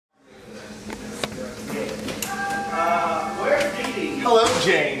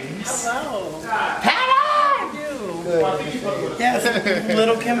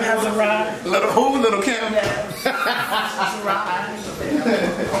Little Kim has arrived. Little who? Little Kim? Yes. She's arrived.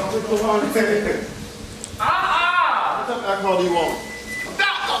 What type of alcohol do you want?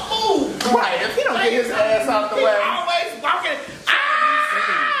 Move! Right, if he don't get his ass out the way. Always walking.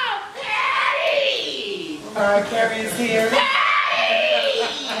 Patty! Alright, Carrie is here. Patty!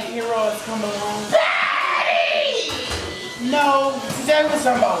 My hero is coming along. Patty! No, today we're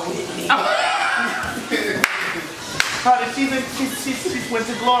talking about Whitney. Honey, she went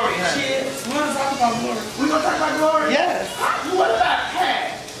to Glory, huh? We want to talk about Glory. We gonna talk about Glory? Yes. What about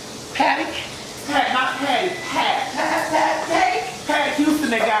Pat? Patty? Pat, not Patty. Pat. Pat Houston,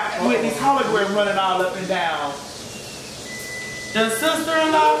 they got Whitney's hologram running all up and down. The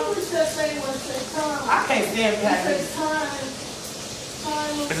sister-in-law? I can't stand Patty.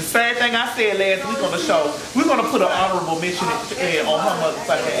 It's the same thing I said last week on the show. We're gonna put an honorable mention on her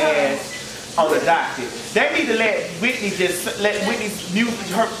motherfucking ass on the docket. They need to let Whitney let Whitney's music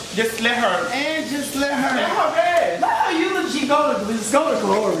let her rest. Let her eulogy go to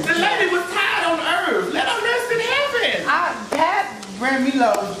Glory. The lady was tired on earth. Let her rest in heaven. Pat ran me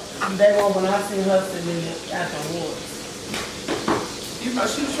low that one when I seen her sitting at the awards. You know,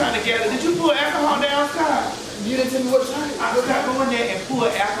 she was trying to get it. Did you pull alcohol down, Scott? You didn't tell me what time. I was not going there and pull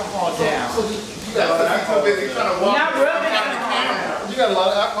alcohol down. So you got so busy trying to walk. Not rubbing alcohol. You got a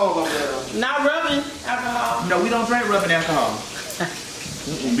lot of alcohol over there. Not rubbing alcohol. No, we don't drink rubbing alcohol.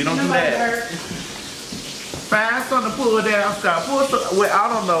 We don't do that. Find something to pull down, Scott. Pull some, well,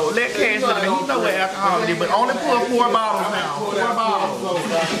 I don't know. Let Cash look at it. You know what alcohol is, but only pull 4 bottles now. 4 bottles.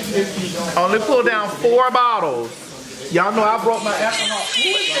 Only pull down 4 bottles. Y'all know I broke my alcohol. Who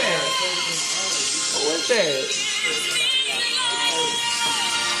is that? Who is that?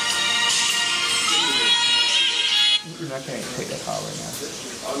 I can't take that call right now.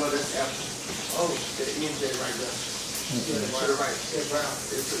 Oh, no, that's apple. Oh, the ENJ right there. Got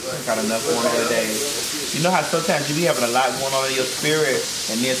enough going on today. You know how sometimes you be having a lot going on in your spirit,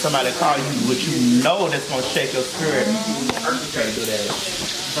 and then somebody call you what you know that's gonna shake your spirit. Try to do that.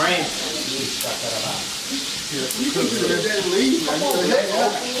 Brain.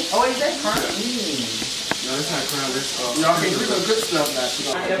 Oh, is that crime? No, that's not crime. That's y'all can do some good stuff now.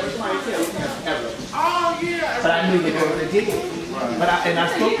 Oh yeah. But I knew they were gonna get it. But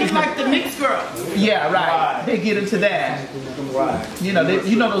I spoke to like the mixed girl. Yeah, right. They get into that. Right. You know,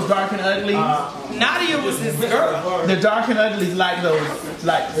 you know those dark and uglies. Nadia was his girl. The dark and uglies like those,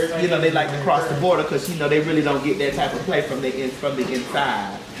 like you know, they like to cross the border because you know they really don't get that type of play from the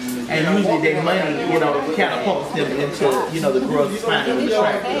inside. And usually their money, you know, catapults them into, you know, the girls finding them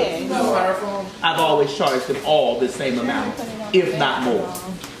attractive. I've always charged them all the same amount, if not more.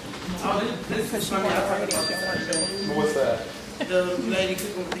 Oh, this is funny. What's that? The lady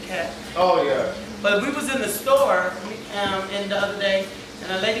cooking with the cat. Oh, yeah. But we was in the store and the other day,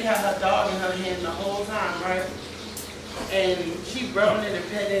 and a lady had her dog in her hand the whole time, right? And she rubbing it and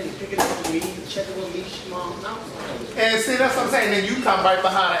petting it and picking it up with me, checking with me, mom. And see, that's what I'm saying. Then you come right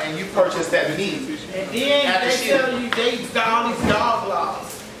behind her and you purchase that meat. And then they tell you they got all these dog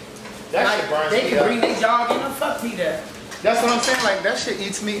laws. That like, shit burns they me can up. bring their dog in and fuck me there. That's what I'm saying. Like that shit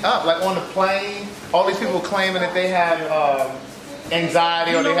eats me up. Like on the plane, all these people claiming that they have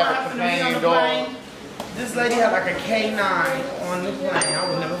anxiety or they have a companion dog. This lady had like a K9 on the plane. I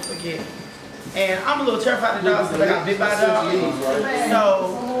will never forget. And I'm a little terrified of dogs because I got bit by a dog. So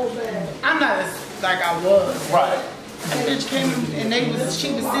I'm not as like I was. Right. That bitch came and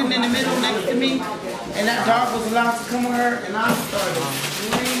she was sitting in the middle next to me, and that dog was allowed to come with her, and I started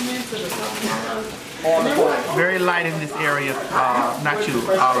screaming to the top of my lungs. Very light in this area. Not you,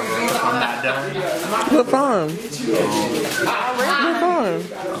 Oliver. I'm not done. Look fine. Look fine.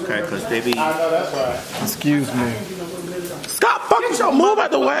 Okay, because they be. I know that's right. Excuse me. Scott, fucking move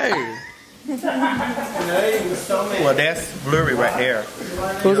out the way. Well, that's blurry right there.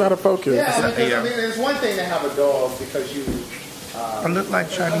 Who's out of focus? Yeah, because, I mean, it's one thing to have a dog because you... I look like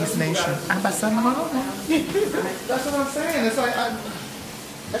Chinese nation. That's what I'm saying. It's like...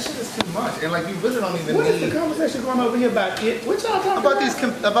 that shit is too much, and like you really don't even What need. is the conversation going over here about it? What y'all talking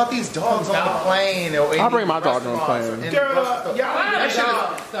about these dogs on the plane? Or I'll bring my dog on the plane. Girl,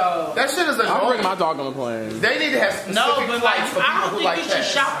 that shit is annoying. I'll bring my dog on the plane. They need to have specific flights for people who like you should that.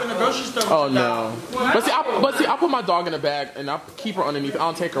 shop in the grocery store. Oh no! But see, I put my dog in a bag and I keep her underneath. I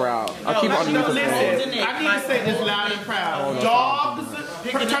don't take her out. I keep her underneath the Listen, plane. I need to say this loud and proud. Dogs,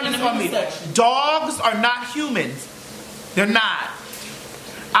 turn this on me. Dogs are not humans. They're not.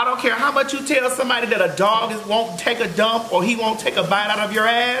 I don't care how much you tell somebody that a dog won't take a dump or he won't take a bite out of your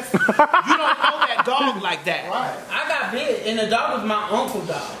ass. You don't know that dog like that. Right. I got bit, and the dog was my uncle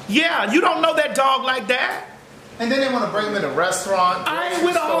dog. Yeah, you don't know that dog like that. And then they want to bring them in a restaurant. I ain't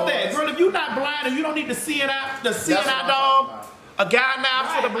with all that, girl. If you're not blind and you don't need to see it out, dog. A guy now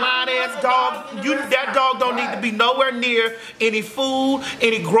for the blind ass dog. That dog don't need to be nowhere near any food,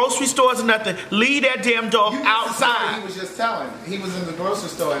 any grocery stores, or nothing. Leave that damn dog outside. He was just telling. He was in the grocery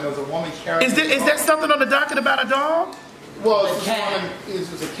store and there was a woman carrying. Is there something on the docket about a dog? Well, it was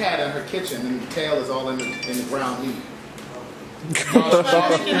a cat in her kitchen, and the tail is all in the ground meat.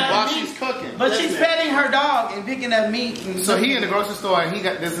 While she's cooking. But she's petting her dog and picking up meat. So he in the grocery store, and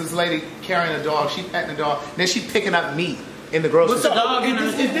there's this lady carrying a dog. She petting the dog. Then she picking up meat in the grocery store.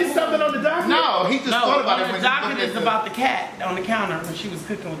 Is this something on the docket? No, he just thought about it. The docket is about the cat on the counter when she was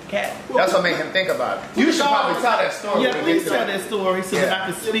cooking with the cat. That's what made him think about it. You should probably tell that story. Yeah, please tell that story so that I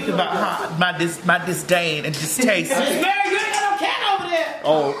can speak about my disdain and distaste. Mary, you ain't got no cat over there.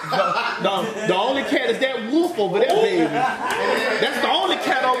 Oh, the only cat is that wolf over there, baby. That's the only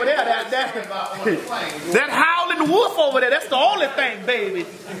cat over there. That howling wolf over there. That's the only thing, baby.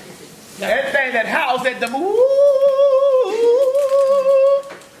 That thing that howls at them. Ooh.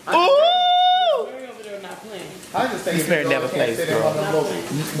 I just think Mary never plays.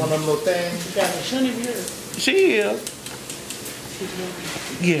 One of them little things. She is.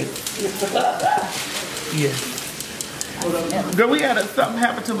 Yeah. Yeah. Girl, we had something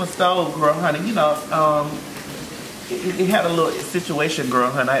happen to my stove, girl, honey. You know, it had a little situation, girl,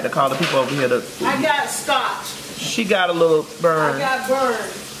 honey. I had to call the people over here to. I got scotch. She got a little burn. I got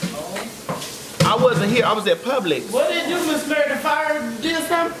burned. I wasn't here. I was at Publix. What did you, Miss Mary? The fire did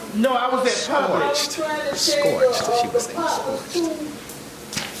something? No, I was at Publix. Scorched. She was saying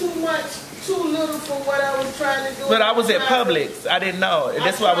Too little for what I was trying to do. But I was at Publix. I didn't know.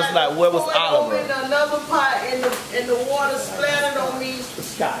 That's why I was like, where was Oliver? In another pot and the water splattered on me.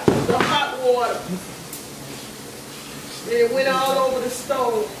 The hot water. And it went all over the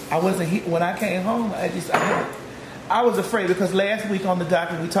stove. I wasn't here. When I came home, I was afraid because last week on the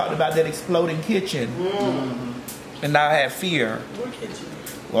docket we talked about that exploding kitchen. Mm-hmm. And now I had fear. What kitchen?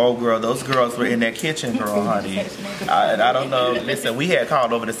 Oh, girl, those girls were in that kitchen, girl, honey. I don't know. Listen, we had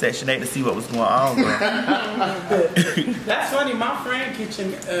called over to Section 8 to see what was going on, girl. That's funny. My friend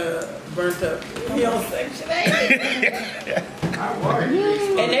kitchen burnt up. He on Section 8.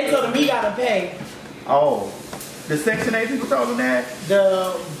 And they told him he got to pay. Oh. The Section 8 people told him that?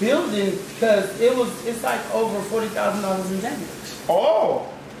 The building, because it's like over $40,000 in damage. Oh.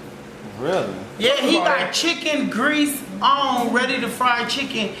 Really? Yeah, he got chicken grease on, ready to fry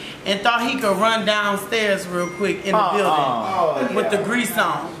chicken, and thought he could run downstairs real quick in the building with the grease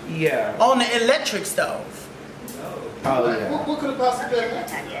on. Yeah. On the electric stove. Oh, yeah. What could have possibly been?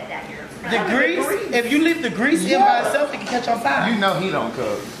 The grease, if you leave the grease in by itself, it can catch on fire. You know he don't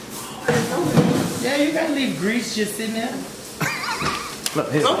cook. Yeah, you gotta leave grease just sitting there.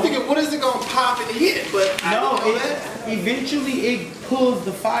 I'm thinking, what is it gonna pop and hit? But No, eventually it pulls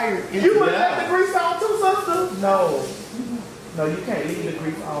the fire into You would have the grease on too, sister? No. No, you can't leave the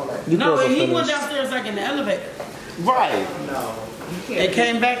grease on like that. No, but he went downstairs like in the elevator. right. No. You can't. They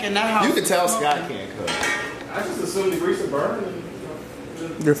came back in that house. You can tell Scott can't cook. I just assumed the grease would burn.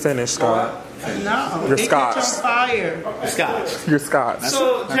 You're finished, Scott. No, You're it Scotch. catch on fire. Scott. You're Scott.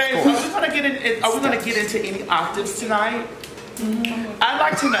 So, James, are we gonna get into any octaves tonight? Mm-hmm. I'd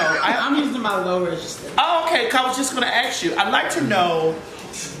like to know. I'm using my low register. Oh, okay. 'Cause I was just gonna ask you. I'd like to know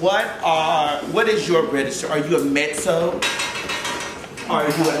what is your register? Are you a mezzo? Are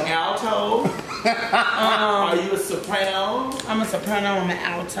you an alto? Are you a soprano? I'm a soprano. I'm an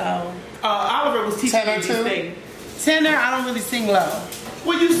alto. Oliver was teaching me Tenor these too? things. Tenor, I don't really sing low.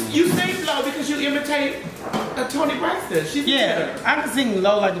 Well, you sing low because you imitate Toni Braxton. She's a tenor. I can sing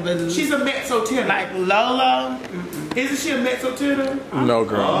low like a bit. She's a mezzo tenor. like low. Isn't she a mezzo tenor? No,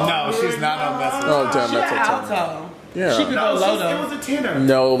 girl. No, she's not on message. Oh, damn, She's an that's a alto. tenor. Yeah. She could go low It though. was a tenor.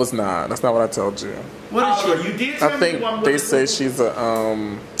 No, it was not. That's not what I told you. What is Oliver, she? you did tell I me think one they was- say she's a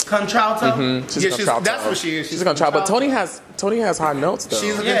Contralto. she's Yeah, a contralto. that's what she is. She's a contralto. But Tony has high notes though.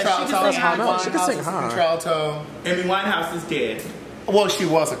 She's a Yeah, she contralto. can sing high. No, she can sing high. Contralto. Amy Winehouse is dead. Well, she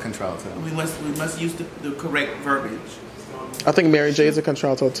was a contralto. We must use the correct verbiage. I think Mary J is a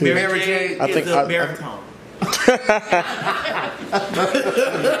contralto too. Mary J. I is think a baritone.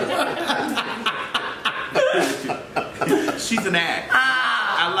 She's an act.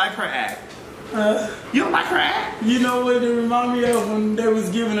 I like her act. You don't like her act? You know what it remind me of when they was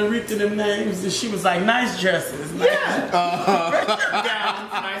giving Aretha them names and she was like, nice dresses. Yeah.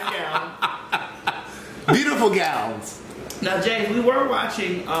 Gowns, nice gowns. Beautiful gowns. Now, James, we were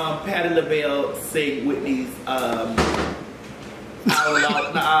watching Patti LaBelle sing Whitney's I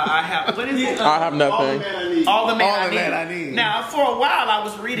have, what is it? I have nothing. Man, I need need. All the Man, All I, the need. Man I Need. Now, for a while, I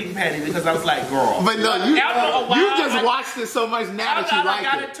was reading Patty because I was like, girl. But no, you After a while, you just I- watched it so much now that you I like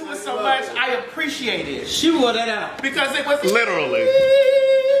got it. into it so much, I appreciate it. She wore that out. Because it was Literally.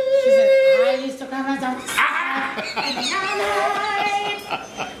 She said, I used to cry myself.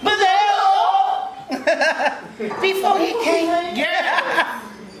 Before he came. Yeah.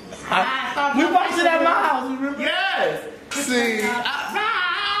 We watched it at my house, remember? Yes. See,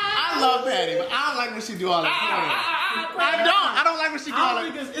 I love Patty, but I don't like when she do all that playing. I don't like when she do all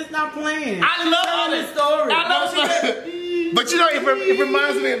that. Because it's not playing. I love all this this story. I know she did. But you know, it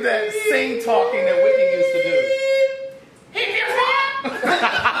reminds me of that sing talking that Whitney used to do. He gives me up.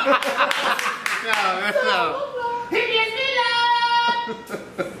 No. He gives me love.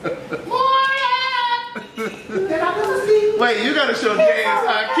 More love. Wait, you gotta show James.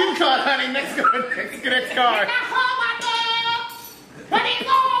 Cue card, honey. Next card. Next card.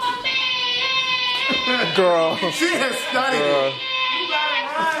 Girl. She has studied it.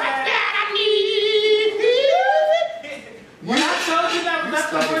 When I told you that's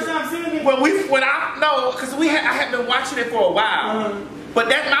the first time seeing it. Because I had been watching it for a while. But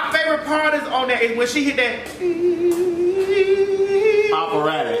that's my favorite part is on that is when she hit that.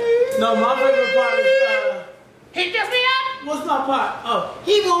 Operatic. No, my favorite part is He gets me up. what's my part? Oh,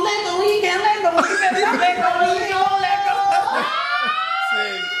 he won't let go, he can't let go, he can't let go, he won't let go.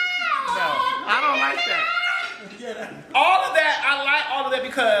 See, no, I don't like that. All of that, I like all of that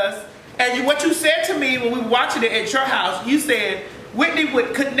because, what you said to me when we were watching it at your house, you said Whitney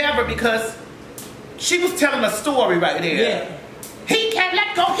could never because she was telling a story right there. Yeah. He can't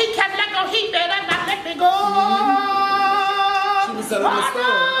let go, he can't let go, he better not let me go. She was telling the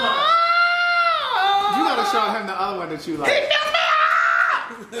story. You gotta show him the other one that you He like. gets me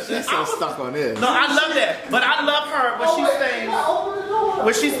up. She's so stuck on this. No, I love that. But I love her when she sings.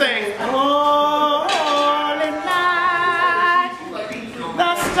 When she sings, holy night,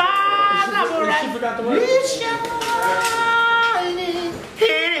 the stars are bright. She forgot the word. It's shining.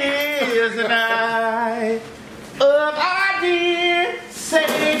 Here's the night of our dear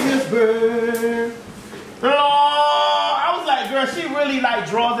Savior's birth. Lord, I was like, girl, she really like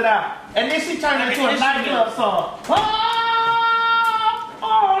draws it out. And then she turned it into a nightclub song.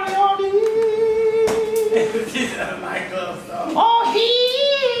 She's a nightclub song. Oh,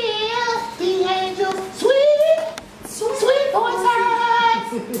 hear the angels, sweet voices.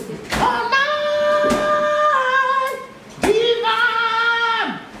 All night, divine.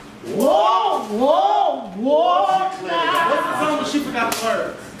 Whoa. What's the song when she forgot the word?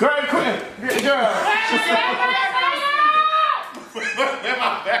 Girl, quick. Girl.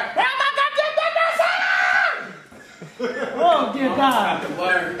 Oh, dear God.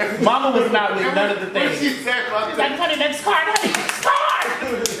 Mama was not with none of the things. She said about She's like, honey, next card, honey, next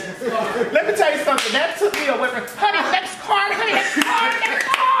card. Let me tell you something. That took me away from, honey, next card, honey, next card, next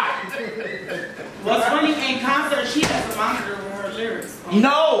card. What's funny, in concert, she has a monitor with her lyrics.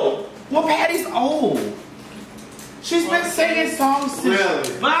 No. Well, Patty's old. She's been singing songs since.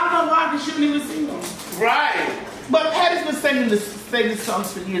 Really? But I don't know why she shouldn't even sing them. Right. But Patty's been singing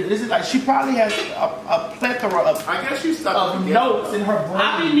songs for years. This is like, she probably has a plethora of I guess she's stuck of on notes in her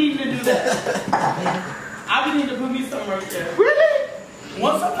I be brain. needing to do that. I be needing to put me something right there. Really?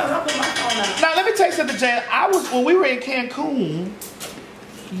 Once sometimes I put my phone out. Now let me tell you something, Jay. When we were in Cancun,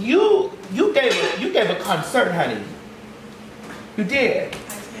 you gave a concert, honey. You did.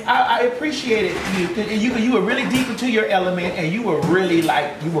 I appreciated you. You were really deep into your element, and you were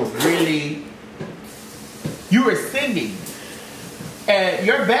singing. And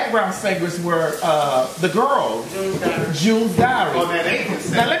your background singers were the girls, June's Diary. Oh, that ain't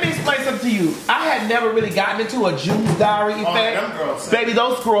the Now let me explain something to you. I had never really gotten into a June's Diary effect. them girls sang. Baby,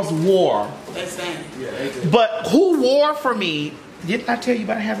 those girls wore. They sang. Yeah, they did. But who wore for me? Didn't I tell you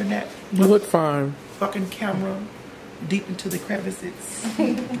about having that You look fine. fucking camera deep into the crevices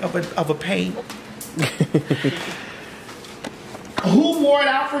of a paint? Who wore it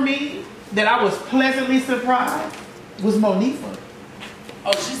out for me that I was pleasantly surprised was Monifa.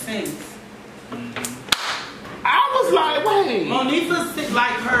 Oh, she sings. I was like, wait. Monifa,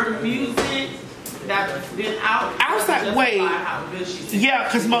 like her music that's been out. I was like, wait. How good she sings. Yeah,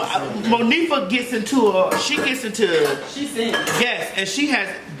 because Monifa gets into She sings. yes, and she has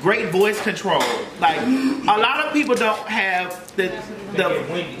great voice control. Like a lot of people don't have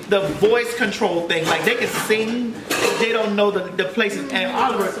the voice control thing. Like they can sing, but they don't know the places. And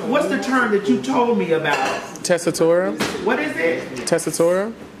Oliver, what's the term that you told me about? Tessitura? What is it?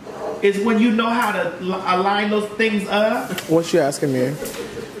 Tessitura? It's when you know how to align those things up. What you asking me?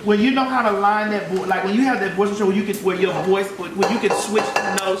 When you know how to line that voice, like when you have that voice control, where you can switch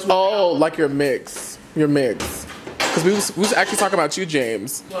notes. Oh, like your mix. Your mix. Because we was actually talking about you,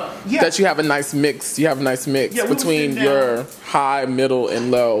 James. Yeah. That you have a nice mix. You have a nice mix Yeah, we was between sitting down. your high, middle,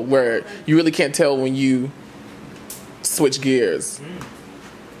 and low, where you really can't tell when you switch gears.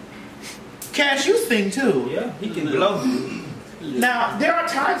 Cash, you sing too. Yeah, he can blow. Now, there are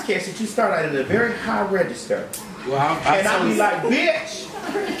times, Cash, that you start out at a very high register. Well, And I'll be like, bitch,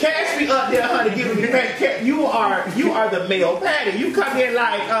 Cash be up there, honey, giving me pay. You are the male Patty. You come in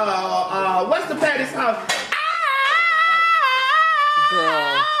like, what's the Patty song?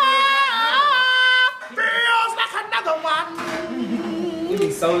 Girl. Feels like another one. He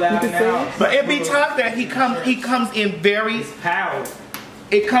be so loud now. But it be tough that he comes in very, Power.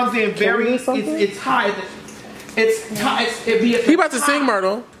 it comes in very, it's high. It be He about to sing,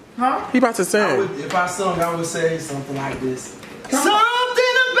 Myrtle. Huh? He about to sing. If I sung, I would say something like this.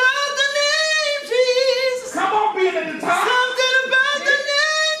 something about the name Jesus. Come on, being at the top. Something about the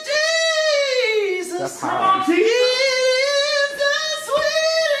name Jesus. That's Come high. on, Jesus. It is the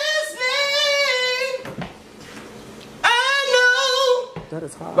sweetest name I know. That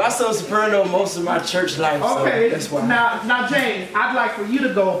is high. But I sung soprano most of my church life, Okay, so that's why. now, James, I'd like for you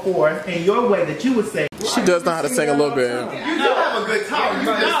to go forth in your way that you would say. She does know how to sing a little bit. You do have a good tone. You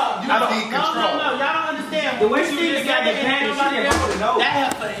just need control. No, y'all don't understand. The way When she we just together got the and Patty, she nobody can else, hold the note.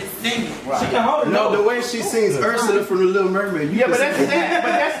 that heifer is singing. She can hold it. No, the way she sings Ursula from The Little Mermaid. Yeah, but that's that.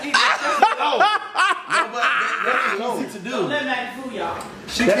 But that's low. That's easy to Don't do. let that fool y'all.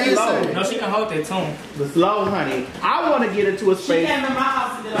 She That's can't low. sing. No, she can hold that tune. It's low, honey. I want to get into a She space. came in my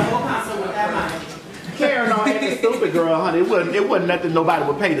house and did a whole concert with that mic. Karen on acting stupid, girl, honey. It wasn't nothing nobody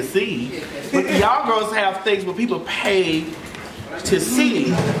would pay to see. But y'all girls have things where people pay to see.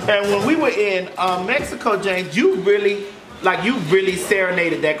 And when we were in Mexico, James, you really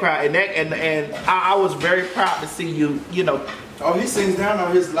serenaded that crowd, and I was very proud to see you. You know. Oh, he sings down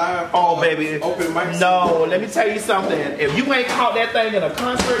on his live. Oh, baby. Open mic. No, let me tell you something. If you ain't caught that thing in a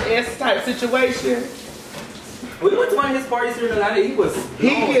concert-esque type situation, We went to one of his parties here in Atlanta. He was. he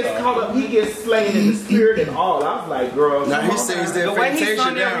gets caught up, he gets slain in the spirit and all. I was like, girl. Now come he on sings now. that The way he Fantasia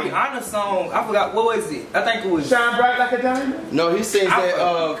sung that down. Rihanna song, I forgot what was it. I think it was. Shine bright like a diamond. No, he sings that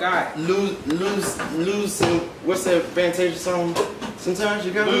God. lose what's that Fantasia song? Sometimes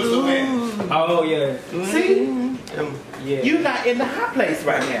you gotta lose. Oh yeah. See? Yeah. You're not in the high place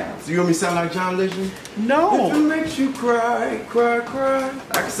right now. So you want me to sound like John Legend? If it No. makes you cry, cry, cry.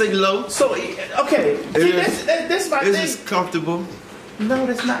 I can sing low. So, okay. See, this my It's thing. just comfortable. No,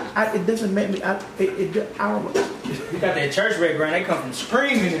 that's not. It doesn't make me. I don't. We got that church background. They come from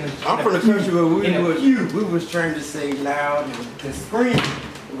screaming. In the, I'm from the country where we in was trained to say loud and scream.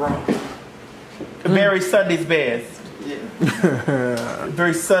 Wrong. Very Sunday's best. Yeah.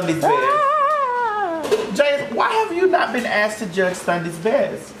 Very Sunday's best. James, why have you not been asked to judge Sunday's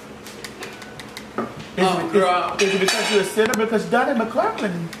best? Is it because you're a sinner? Because Donnie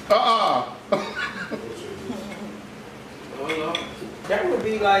McClurkin. that would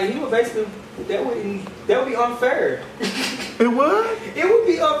be like he would basically. That would be unfair. It would? It would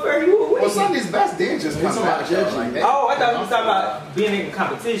be unfair. You would win. Well, Sunday's best did just come out judging. like that. Oh, I thought you were talking about being in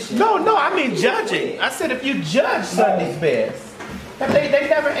competition. No, I mean judging. I said if you judge Sunday's best. Have they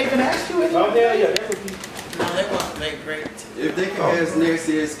never even asked you anything? Oh yeah, that would be. No, they want to make great. If they can ask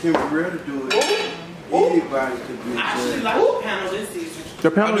nasty as Kim Burrell to do it, anybody could be I actually judged. like the panel this season. The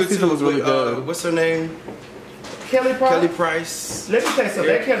I panel do season was too, really but, good. what's her name? Kelly Price. Kelly Price. Let me tell you something.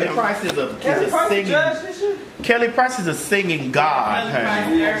 That Kelly Yeah. Price is a singing. Kelly Price is a singing god,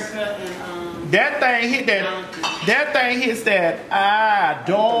 honey. Erica and That thing hit that. That thing hits that. I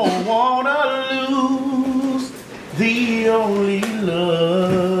don't wanna lose the only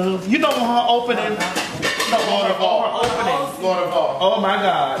love. You know her opening. No, Lord of All. Her opening. Lord of all. Oh my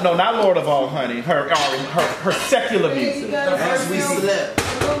God. No, not Lord of All, honey. Her secular music. As we slept.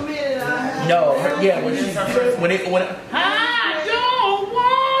 No, when it. I don't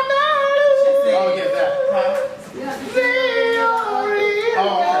wanna lose. Oh, get that. Huh? The only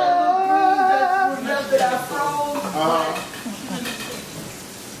love.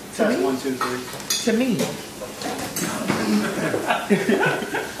 Test 1, 2, 3. To me.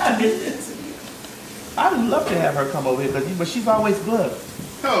 I'd love to have her come over here, but she's always booked.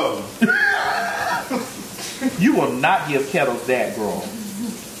 Oh. You will not give Kettles that, girl.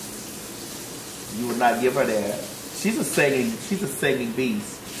 You will not give her that. She's a singing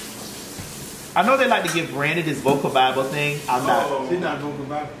beast. I know they like to give Brandon this vocal Bible thing. I'm not. She's not vocal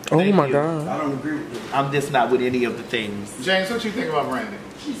about it. Oh Thank my you. God. I don't agree with it. I'm just not with any of the things. James, what you think about Brandon?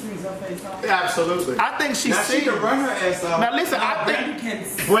 she sings her face off. Absolutely. I think she's Now she singing. can run her ass off. Now listen, I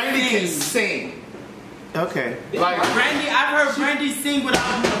think Brandon can sing. Okay. Like Brandy, I've heard Brandy sing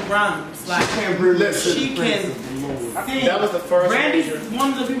without doing rhymes. Like she can sing. that was the first. Brandy's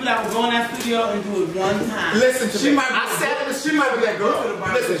one of the people that will go in that studio and do it one time. Listen to me. She might be that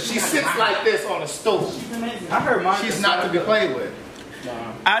girl. Listen, she sits like this on a stool. I heard mine. She's not to be played with.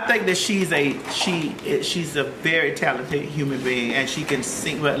 I think that she's a very talented human being, and she can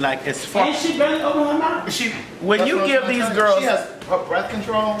sing. But like as far And she barely opened her mouth. when you give these girls, she has her breath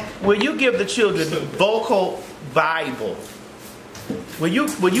control. when you give the children the vocal Bible, when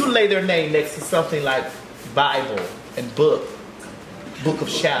you lay their name next to something like Bible and book of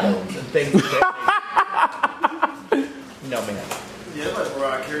shadows and things like that. No man. Yeah, it's like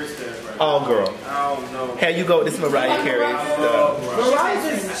Mariah Carey stuff, right? Oh girl. I don't know. Here you go. This Mariah Carey stuff.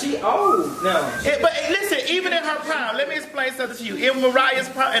 Mariah's she old. No. But listen, even in her prime, let me explain something to you. In Mariah's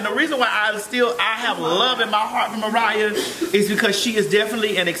prime, and the reason why I have love in my heart for Mariah is because she is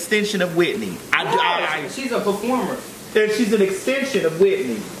definitely an extension of Whitney. She's a performer. And she's an extension of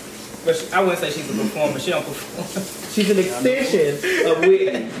Whitney. But I wouldn't say she's a performer. She don't perform. She's an extension of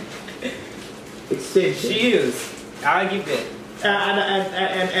Whitney. Extension. She is. I give that.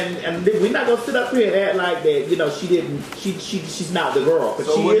 And we're not gonna sit up here and act like that. You know, she's not the girl. But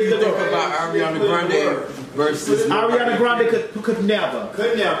So she what do is you the think girl. about Ariana Grande versus Ariana Grande could never.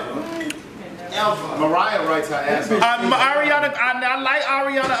 Could never. Mariah writes her ass off. I like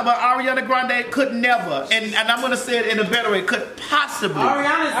Ariana, but Ariana Grande could never, and I'm gonna say it in a better way, could possibly never.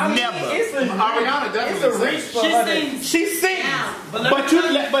 Ariana definitely sings. She sings, Yeah, but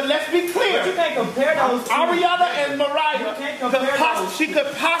but let's be clear. But you can't compare those two. Ariana and Mariah, can't compare those. she could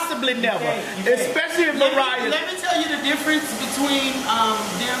possibly never, You can't. especially if Mariah. Let me tell you the difference between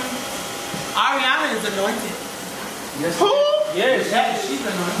them. Ariana is anointed. Who? Yes. She's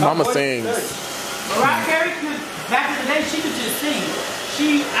anointed. Mama sings. Mariah Carey could, back in the day, she could just sing.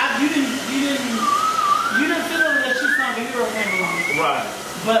 You didn't feel that she sung a hero name alone. Right.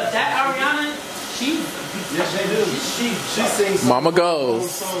 But that Ariana, Yes, they do. She sings. Mama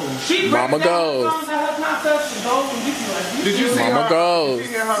goes. she breaks Mama down goes. the songs at her concerts and goes and you Did you see Mama her? goes. Did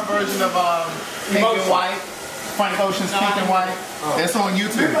you hear her version of Pink and White? Frank Ocean's Pink and White. It's on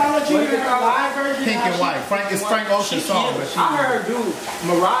YouTube. Pink and White. It's Frank Ocean's song, but I heard her do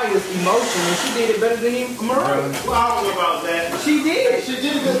Mariah's Emotion, and she did it better than even Mariah. Well, I don't know about that. She did. she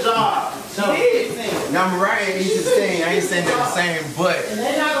did a good job. She did. Now Mariah ain't just saying, I ain't saying they're the same, but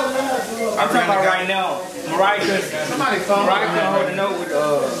I'm talking about right now. Mariah could hold a note with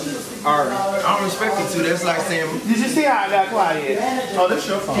Ari. I don't respect it too. That's like saying Did you see how I got quiet? Oh, that's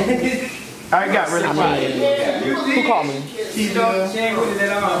your phone. I got really quiet. Who called me? She ain't with it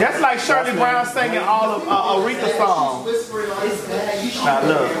at all. That's like Shirley Brown singing all of Aretha's songs. Now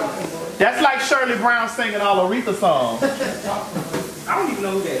look, that's like Shirley Brown singing all Aretha's songs. I don't even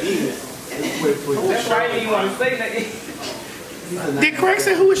know who that is. That's right. You want to say that? Did Craig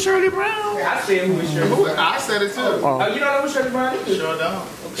say who is Shirley Brown? I said who is Shirley. I said it too. Oh, you don't know who Shirley Brown is? Sure don't.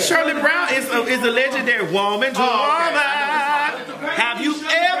 Shirley Brown is a legendary woman to woman. Have you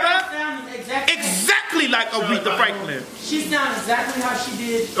ever exactly like Aretha Franklin? She sounds exactly how she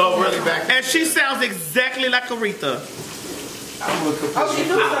did. Oh, really? Back then? And she sounds exactly like Aretha. Oh, she do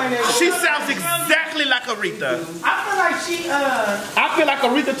sing that. She sounds exactly like Aretha. I feel like she, I feel like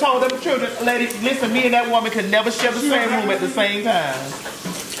Aretha told them children, ladies, listen, me and that woman can never share the same room at the same time.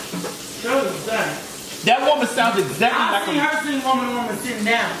 That woman sounds exactly I like seen her sing Woman sitting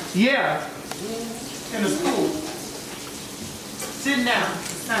down Yeah. in the school. Sitting down,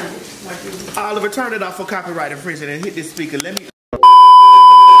 singing. Like it was. Oliver, turn it off for copyright infringement and hit this speaker. Let me.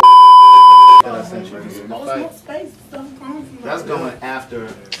 That's going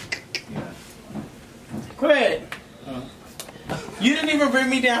after. Craig, you didn't even bring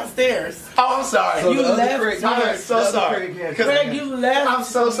me downstairs. Oh, I'm sorry. You left. I'm so sorry. Craig, you left. I'm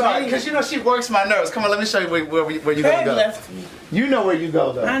so sorry. Because you know she works my nerves. Come on, let me show you where you're going to Craig go. left me. You know where you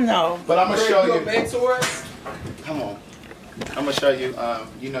go, though. I know. But I'm going to show you. back to us. Come on. I'm going to show you.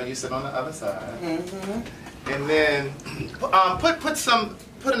 You know, you sit on the other side. And then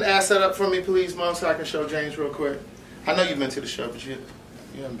put an asset up for me, please, Mom, so I can show James real quick. I know you've been to the show, but you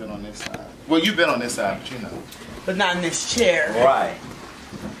haven't been on this side. Well, you've been on this side, but you know. But not in this chair. Right.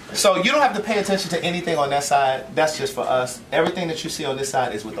 So you don't have to pay attention to anything on that side. That's just for us. Everything that you see on this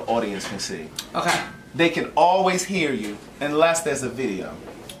side is what the audience can see. Okay. They can always hear you unless there's a video.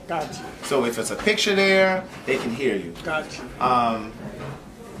 Gotcha. So if it's a picture there, they can hear you. Gotcha.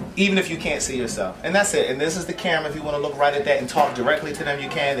 Even if you can't see yourself. And that's it. And this is the camera. If you want to look right at that and talk directly to them, you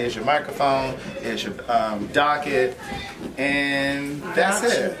can. There's your microphone. There's your docket. And that's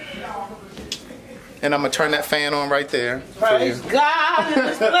it. And I'm going to turn that fan on right there. Praise God in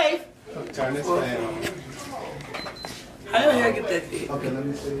this place. Turn this fan on. How the hell get that thick?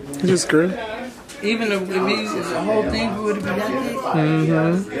 Just great. Even if the whole thing would have been that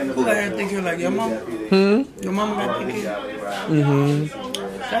thick. Who got her thick hair like your mama? Your mama got thick hair?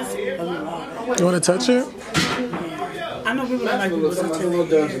 That's a lot. You want to touch it? I know people that like people touch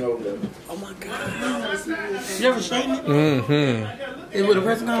their hair. Oh my God. You ever straighten it? Is with a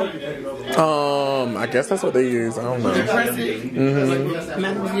press gun? I guess that's what they use. I don't know. Press it?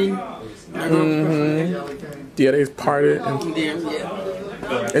 Magazine? Yeah, they part it. And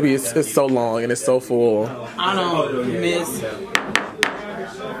maybe it's so long and it's so full. I don't miss. Is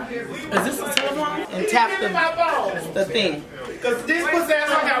this the telephone? And tap the thing. Cause this pussy ass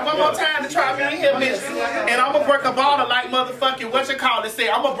I got one more time to try me in here, bitch. And I'm gonna break a bottle like motherfucking what you call it say.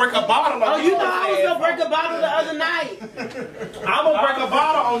 I'm gonna break a bottle on Oh, this you know whole I was ass. gonna break a bottle the other night. I'm gonna break a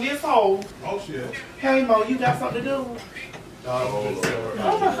bottle on this hole. Oh shit. Hey Mo, you got something to do?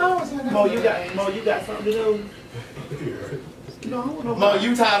 Mo, you got something to do? Mo,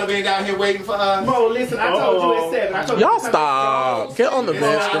 you tired of being down here waiting for us? Mo, listen, I told you at 7. I told you Y'all stop. Get on the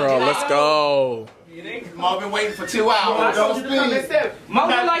bench, girl. Let's go. Mo been waiting for 2 hours. I told you to come at 7. Mo,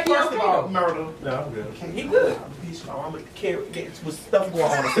 you like first of your all, Myrtle. No, I'm good. He good. I'm gonna get with stuff going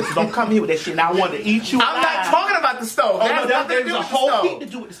on. So don't come here with that shit. Now I want to eat you. I'm not talking about the stove. Oh, That no, has nothing to there's do a with the whole stove. heat to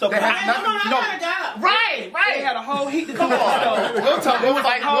do with the stove. That has nothing. Right. They had a whole heat to do with Come the on. stove. We'll talk. We'll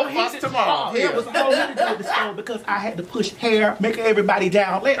fight. Whole We'll heat fuss to- tomorrow. There was a whole heat to do with the stove because I had to push hair, make everybody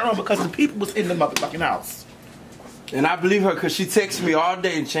down later on because the people was in the motherfucking house. And I believe her because she texted me all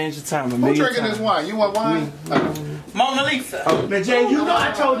day and changed the time a Who million drinking times. this wine? You want wine? Mona Lisa. Now, Jay, you know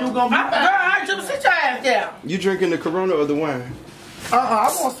I told you we were gonna be Girl, back. I just sit your ass down. You drinking the Corona or the wine? I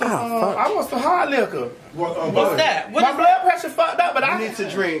want some hard liquor. What's that? What My is blood pressure fucked up, but You I need to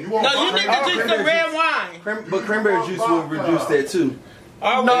drink. No, you need to drink some red wine. But cranberry juice will reduce that too.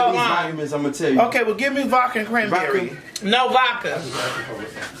 Or No, red These wine. vitamins, I'm gonna tell you. Okay, well give me vodka and cranberry. Vodka. No vodka.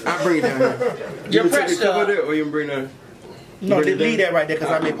 I'll bring it down here. Your You gonna take the pressure. cover there or you gonna bring the... No, Bring it leave down. that right there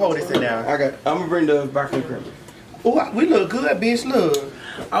because I may pour this in now. I'm gonna bring the vodka and cranberry. Oh, we look good, bitch. Look.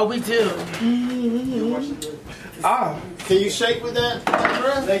 Oh, we do. Ah. Can you shake with that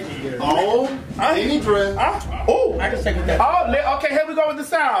dress? Thank you. Oh, any dress. Oh. I can shake with that. Oh, okay, here we go with the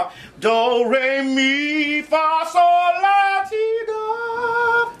sound. Do, re, mi, fa, sol, la, ti,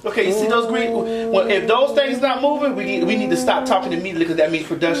 do. Okay, you see those green? Well, if those things not moving, we need to stop talking immediately because that means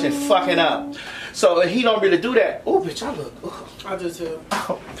production fucking up. So if he don't really do that, oh, bitch, I look. I do too.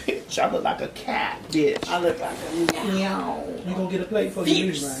 Oh, bitch, I look like a cat, bitch. I look like a meow. You gonna get a plate for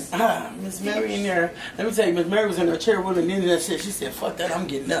you, right? Ah, Miss Mary in there. Let me tell you, Miss Mary was in her chair with her into that shit. She said, fuck that, I'm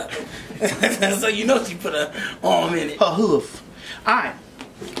getting up. So you know she put her arm in it. Her hoof. All right.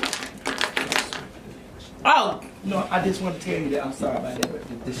 Oh, No, I just want to tell you that I'm sorry about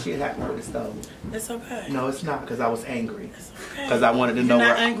that. The shit happened with the stove. it's okay. No, it's not because I was angry. It's okay. Because I wanted to You're know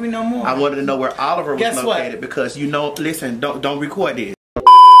not where angry no more. I wanted to know where Oliver was Guess what? located because you know. Listen, don't record this. You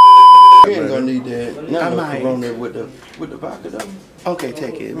ain't gonna need that. Not I no might. Corona with the vodka though. Okay,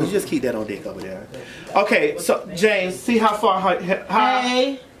 take it. We just keep that on deck over there. Okay, so James, see how far how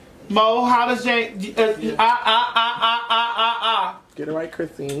Hey. Mo, how does James Get it right,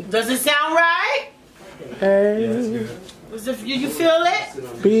 Christine. Does it sound right? Hey, You feel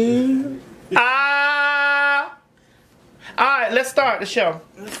it? B. All right, let's start the show.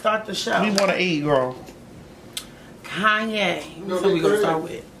 Let's start the show. We want to eat, girl. Kanye. That's what we gonna start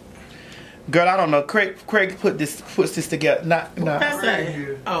with. Girl, I don't know. Craig puts this together. What that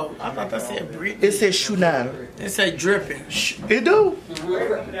say? Oh, I thought that said Britney. It says Chanel. It said dripping. It do.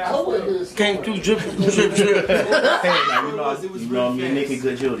 Came through dripping. Drip, drip. Hey, you know me and Nikki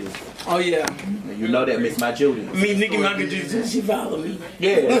good Judy. Oh yeah. You know that Miss My Judy. Me, Nicki, my good Judy. She follow me.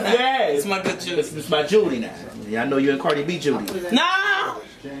 Yeah, yeah. It's my good Judy. It's my Judy now. Yeah, I know you and Cardi B Judy. No.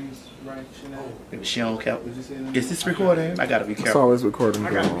 James Wright Chanel. Maybe she don't care. Is this recording? I gotta be It's careful. always recording, I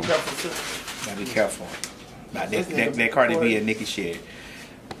gotta girl. be careful too. Gotta be careful. Now that Cardi B and Nicki shit.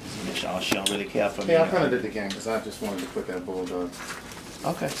 She don't really care for me. Yeah, I kind of did the game because I just wanted to put that bulldog.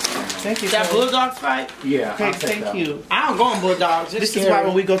 Okay. Thank you. That Craig. Bulldogs fight? Yeah. Craig, thank you. I don't go on Bulldogs. It's This scary. is why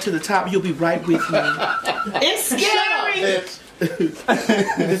when we go to the top, you'll be right with me. It's scary.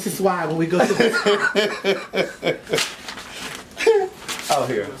 This is why when we go to the Oh,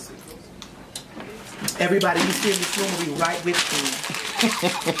 here. Everybody, you see in this room will be right with me.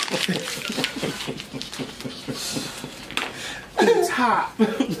 The top.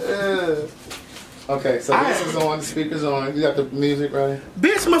 Okay, so this is on, the speaker's on. You got the music ready?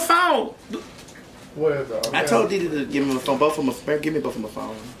 Bitch, my phone. Where is it? Okay. I told Didi to give me my phone. Both of my give me both of my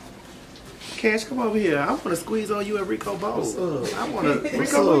phone. Cash, come over here. I want to squeeze on you and Rico both. I want to.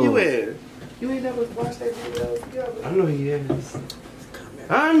 Rico, where you at? You ain't never watched that video together? I know he is.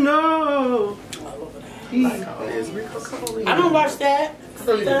 I know. I don't watch that.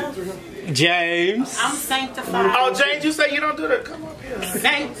 James. I'm sanctified. Oh, James, you say you don't do that? Come up here.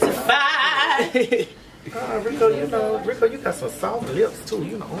 Sanctified. Rico, you know, Rico, you got some soft lips too.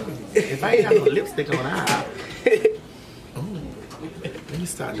 You know, if I ain't got no lipstick on, let me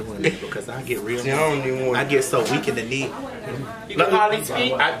start doing this because I get real. See, I don't even want. I get so weak in the knee. You can hardly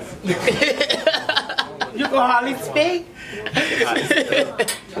speak. You can hardly speak.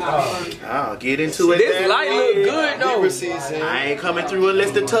 I'll get into it. This light look good though. I ain't coming through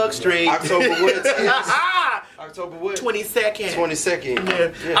unless the tug straight. October what? October what? 22nd.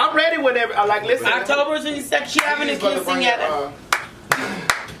 22nd. Yeah. I'm ready whenever. Like, listen. October 22nd. She having a quinceañera.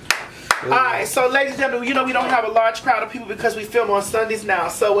 Alright, so ladies and gentlemen, you know we don't have a large crowd of people because we film on Sundays now.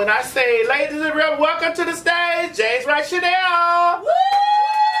 So when I say, ladies and gentlemen, welcome to the stage, James Wright Chanel.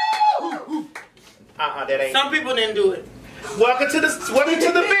 Woo! That ain't. Some people didn't do it. Welcome to the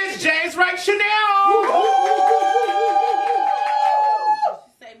bitch, James Wright Chanel.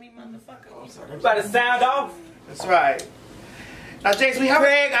 Say me, motherfucker. You about to sound off? That's right. Now, James, we have.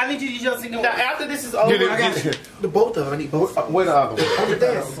 Craig, I need you to just sing. Now, after this is over, I got the both of them. I need both. Where the other one? Over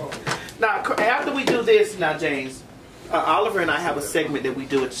this. Now, after we do this, now, James, Oliver and I have a segment that we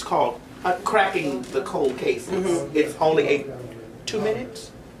do. It's called Cracking the Cold Cases. It's only 2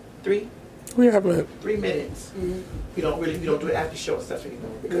 minutes, 3. We have a 3 minutes. We don't do it after show stuff anymore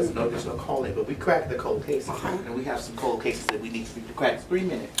because there's no calling. But we crack the cold cases, and we have some cold cases that we need to crack. 3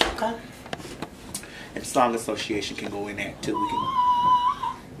 minutes. Okay. And song association can go in there too.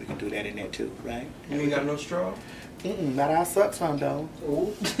 We can do that in there too, right? You ain't got no straw? Not our suck some though. I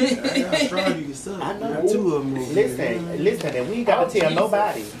got a straw you can suck. I know. Got 2 of them. Listen, and we ain't got to tell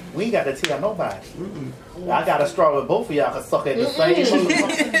nobody. We ain't got to tell nobody. I got a straw with both of y'all can suck at the same.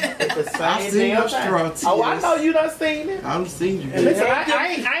 I've seen your straw. Oh, I know you done seen it. I've seen you. And listen, I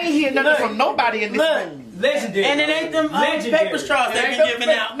ain't hear nothing from nobody in this room. Legendary. And it ain't them paper straws they been giving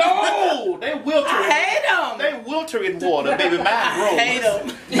out. No, they wilter. I hate them. They wilter in water, baby. Mine grows. I hate them.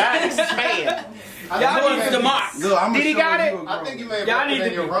 Mine expand. Y'all going to the mark. Look, I'm Did he got it? I think you may have Y'all left need it in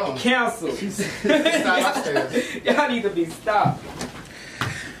to your room. be canceled. It's not upstairs. Y'all need to be stopped.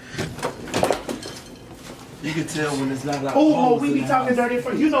 You can tell when it's not like. Oh, we be talking dirty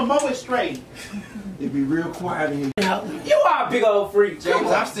for you know Mo is straight. It be real quiet in here. You are a big old freak, James,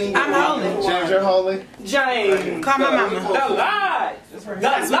 James. I've seen you. I'm holy. James, you're holy. James. Call my mama. The lie.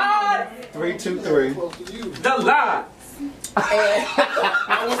 The lie. 3, 2, 3. The lie. I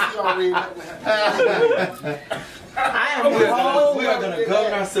want to see y'all read that. I am whole. We are gonna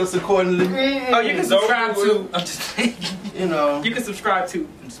govern ourselves accordingly. Oh, you can subscribe to. I'm just saying. You know, You can subscribe to.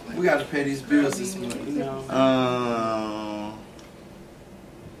 we gotta pay these bills this month. You know.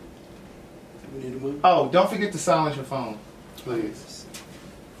 We need to move. Oh, don't forget to silence your phone, please.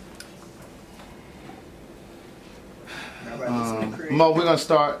 Mo, we're gonna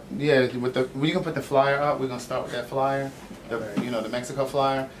start. Yeah, with the. We can put the flyer up. We're gonna start with that flyer, the Mexico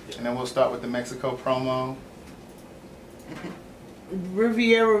flyer, and then we'll start with the Mexico promo.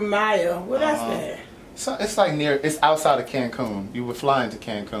 Riviera Maya. What that's that? So it's like it's outside of Cancun. You were flying to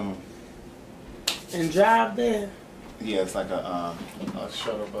Cancun. And drive there. Yeah, it's like a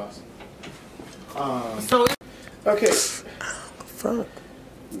shuttle bus. So Okay. fuck.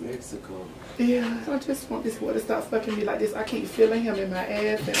 Mexico. Yeah, I just want this water to stop fucking me like this. I keep feeling him in my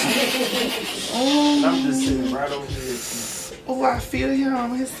ass. And I'm just sitting right over here. oh, I feel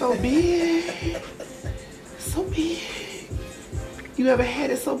him. He's so big. So big. You ever had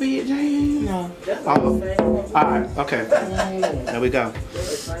it so big, James? no. Oh. Alright, okay. There we go.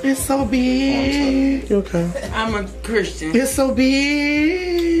 It's so big. You okay? I'm a Christian. It's so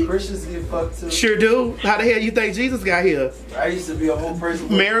big. Christians get fucked too. Sure do. How the hell you think Jesus got here? I used to be a whole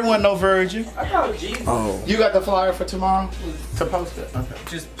person. Mary wasn't no virgin. I thought Jesus You got the flyer for tomorrow? To post it. Okay.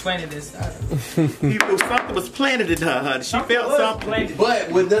 just planted this. Something was planted in her, honey. She felt something. Planted.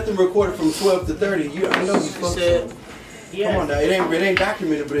 But with nothing recorded from 12 to 30, I know you fucked Said, something. Come on now, it ain't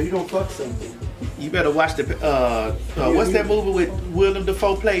documented, but you don't fuck something. You better watch the what's that movie with William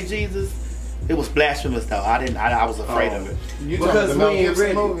Dafoe played Jesus? It was blasphemous though. I was afraid of it. You Because the Mel we ain't Gibson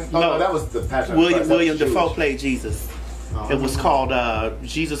ready. movie? Oh, no, that was the Patrick. William Dafoe played Jesus. It was called not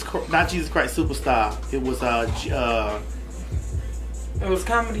Jesus Christ Superstar. It was it was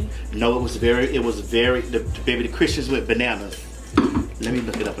comedy. no, it was very the Christians went bananas. Let me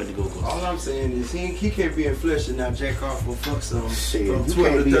look it up in the Google. All I'm saying is he can't be in flesh and not jack off or fuck some Shit, from you 12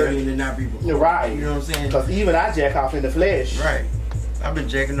 can't to be 30 and then not be recorded. You're right. You know what I'm saying? Because even I jack off in the flesh. Right. I've been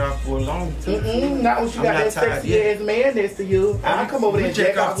jacking off for a long time. Not when you got that sexy ass man next to you. I'll come over there and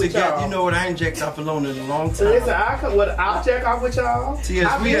jack off with y'all. You know what? I ain't jacked off alone in a long time. Listen, I'll jack off with y'all.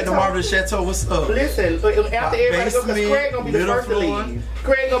 TS, we at the Marble Chateau. What's up? Listen, after everybody goes, because Craig gonna be the first to leave.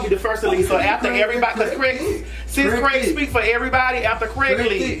 Craig gonna be the first to leave. So after everybody, because Craig, since Craig speak for everybody, after Craig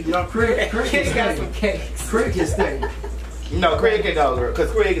leave. No, Craig got some cakes. Craig can stay. No, Craig can go, girl.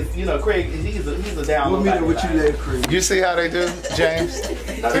 Because Craig is, Craig, he's a down. We'll meet her with you later, Craig. You see how they do, James?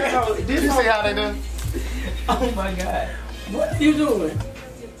 You see how they do? Oh my God. What are you doing?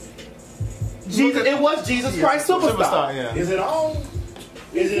 Jesus, it was Jesus Christ Superstar. Yeah. Is it on?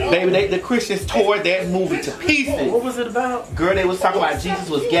 Baby, the Christians tore that movie to pieces. What was it about? Girl, they was talking about Jesus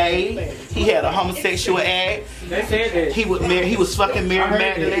was gay. He had a homosexual act. They said that. He was fucking Mary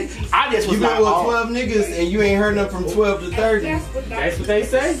Magdalene. I just was You like, been with 12 niggas and you ain't heard nothing from 12 to 30. That's what they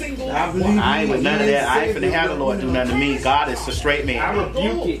say. I believe I ain't with none of that. I ain't finna have the Lord do nothing to me. God is a straight I man.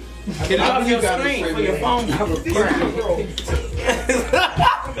 rebuke it. Get off your screen for your phone. I rebuke it.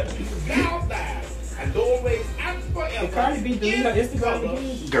 Cardi B delete her Instagram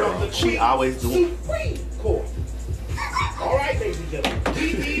again? Girl, she always do. Supreme Court. All right, ladies and gentlemen,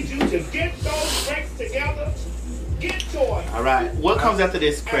 we need you to get those drinks together. Get yours. All right, what comes after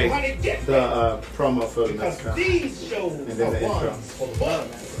this, Craig? And honey, get The promo for the next because round. these shows And then the are intro. ones for fun.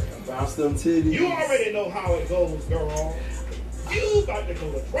 Bounce them titties. You already know how it goes, girl. You about to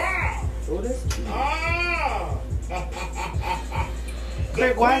go to trial. Ah.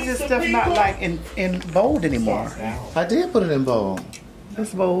 Craig, why is this stuff not like in bold anymore? I did put it in bold.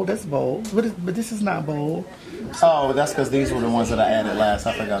 That's bold, but this is not bold. Oh, that's because these were the ones that I added last.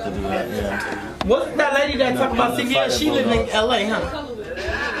 I forgot to do that. Yeah. What's that lady that talked about CBS? She lives in LA, huh?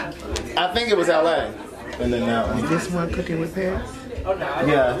 I think it was LA. And then that one. This one cooking with Paris?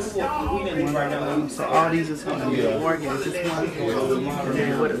 Yes. So all these is going to be organs. This one, and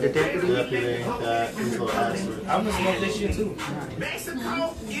then what the deputy? Deputy, that, these little extras. I'm gonna smoke this shit too.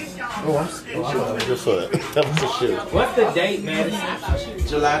 Good foot. That was a shoe. What's the date, Madison?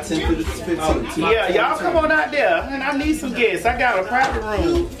 July 10th to the 15th. Yeah, y'all come on out there. And I need some guests. I got a private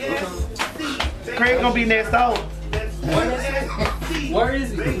room. Craig gonna be next door. Where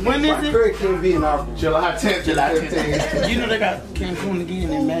is it? When is it? Craig can't be in our July 10th, July 15th. You know they got Cancun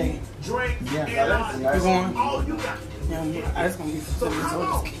again in May. Yeah. We're going. Yeah, it's gonna be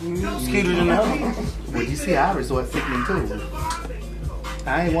skeeter than the other one. Well, you see, I resort sickening too.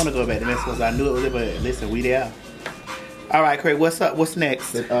 I ain't want to go back to Mexico, so I knew it was it, but listen, we there. All right, Craig, what's up? What's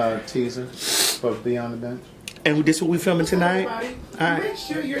next? The teaser for Beyond the Bench. And this is what we filming tonight? All right.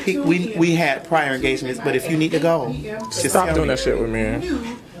 We had prior engagements, but if you need to go, just Stop tell doing me. that shit with me.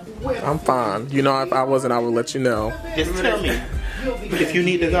 I'm fine. You know, if I wasn't, I would let you know. Just tell me. If you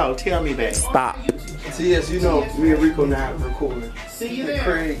need to go, tell me back. Stop. TS, you know, me and Rico know how to record. See you there.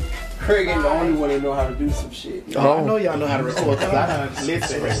 Craig ain't the only one that know how to do some shit. Oh, I know y'all know how to record, cause I done,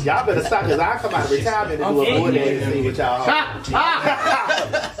 listen, y'all better stop, cause I come out of retirement and do a board and see what y'all.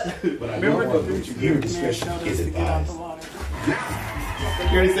 Remember the future year discussion.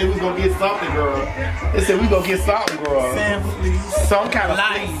 Girl, they said we gonna get something, girl. They said we gonna get something, girl. Some kind of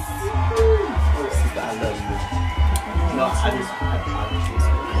Life. I love you. No, I just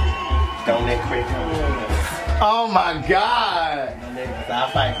don't let Craig come. Oh my God! I'll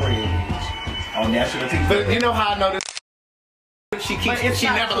fight Craig on national TV. But you know how I know this? She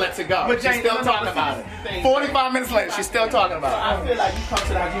never lets it go. But She's still talking about it. 45 minutes later, she's still talking about I feel like you come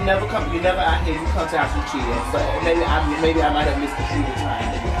to the house, you never out here, you come to the house, you cheating. But maybe I might have missed a few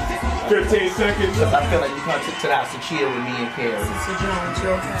times. 15 seconds. Because I feel like you come to the house to chill with me and Carrie.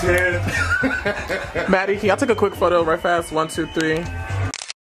 10. Maddie, can y'all take a quick photo right fast? 1, 2, 3.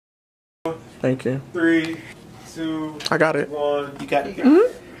 Thank you. 3, 2, I got it. 1. You got it?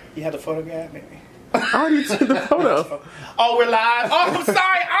 You had the photograph, maybe? I already took the photo. Oh, we're live. Oh, I'm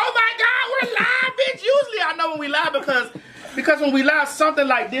sorry. Oh my God, we're live, bitch. Usually I know when we live because when we live, something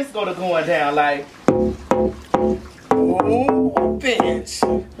like this going down. Like, oh, bitch.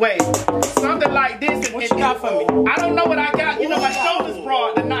 Wait, something like this. What you got for me? I don't know what I got. You know, my shoulders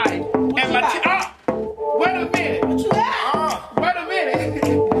broad tonight, and my wait a minute. What you got? Wait a minute.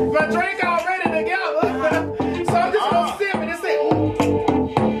 My drink already together, so I'm just gonna sip it and say,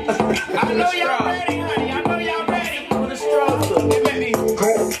 I know y'all ready, honey. I know y'all ready. With a straw. It made me,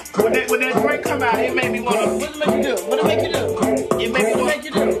 when that drink come out, it made me want to. What it make you do? What it make you do? It made me What want it make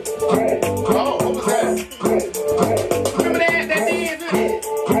you do? Oh, what was that? Remember that dance?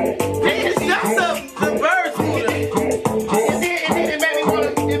 That's the birds And then it made me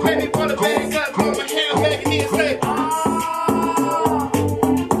want to back up, put my hand back in the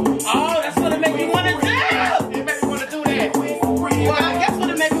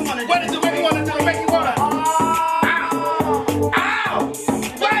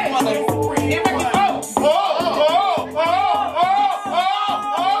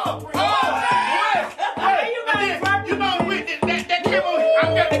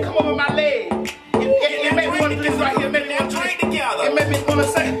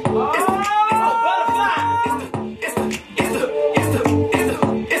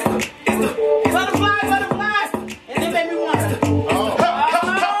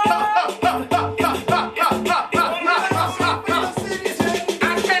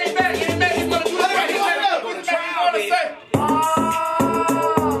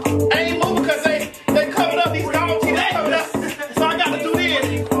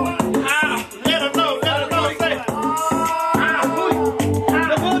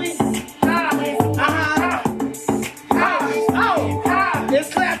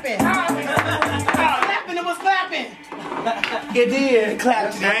did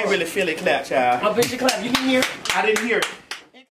clap. I ain't really feeling clap, child. I bet you clap. You didn't hear it? I didn't hear it.